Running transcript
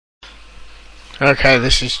Okay,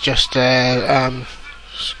 this is just a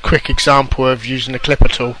quick example of using the clipper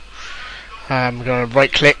tool. I'm going to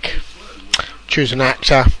right click, choose an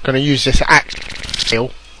actor. I'm going to use this actor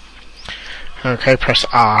wheel. Okay, press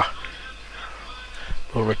R.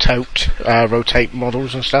 We'll rotate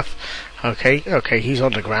models and stuff. Okay, he's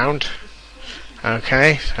on the ground.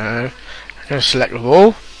 Okay, so I'm going to select the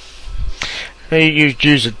wall. You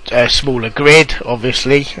use a smaller grid,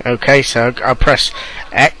 obviously. Okay, so I'll press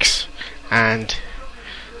X and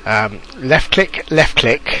left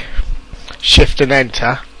click, shift and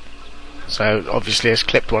enter. So obviously it's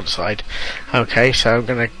clipped one side. Okay, so I'm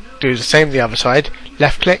going to do the same the other side.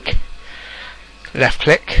 Left click.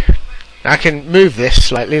 I can move this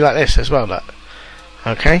slightly like this as well. Look.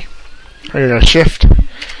 Okay, I'm going to shift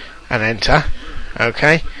and enter.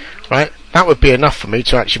 Okay, right. That would be enough for me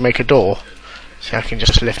to actually make a door. So I can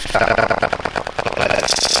just lift that up like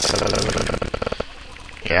this.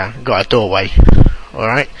 Yeah, got a doorway.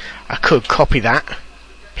 Alright, I could copy that,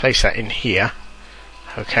 place that in here.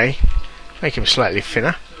 Okay, make him slightly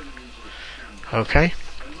thinner. Okay,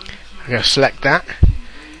 I'm going to select that,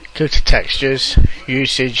 go to textures,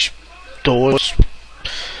 usage, doors.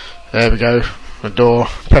 There we go, the door.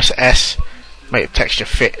 Press S, make the texture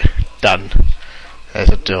fit. Done. There's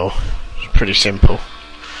a door. It's pretty simple.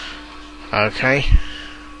 Okay.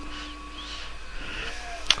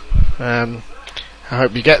 I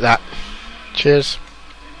hope you get that. Cheers.